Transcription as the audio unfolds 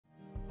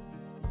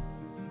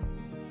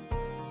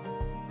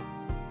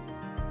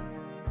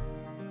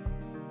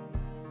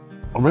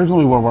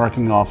Originally, we're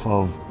working off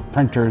of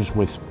printers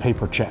with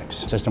paper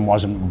checks. The system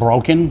wasn't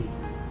broken,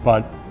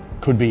 but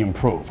could be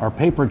improved. Our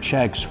paper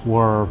checks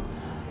were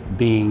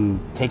being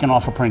taken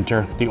off a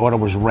printer, the order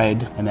was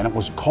read, and then it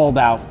was called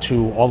out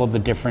to all of the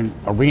different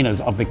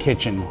arenas of the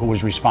kitchen who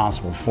was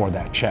responsible for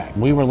that check.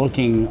 We were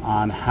looking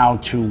on how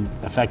to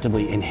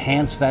effectively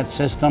enhance that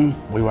system.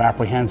 We were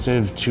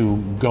apprehensive to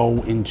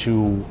go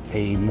into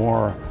a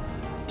more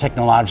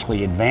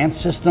technologically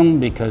advanced system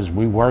because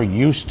we were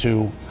used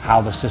to how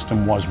the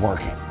system was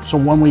working. So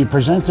when we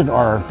presented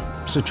our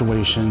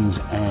situations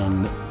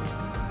and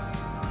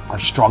our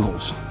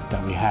struggles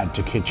that we had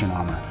to Kitchen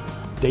Armor,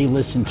 they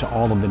listened to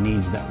all of the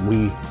needs that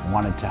we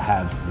wanted to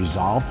have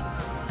resolved.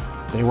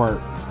 They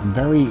were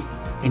very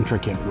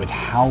intricate with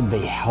how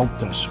they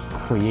helped us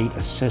create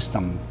a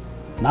system,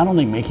 not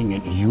only making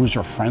it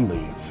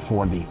user-friendly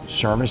for the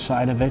service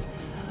side of it,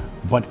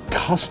 but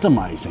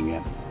customizing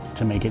it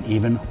to make it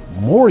even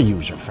more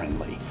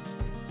user-friendly.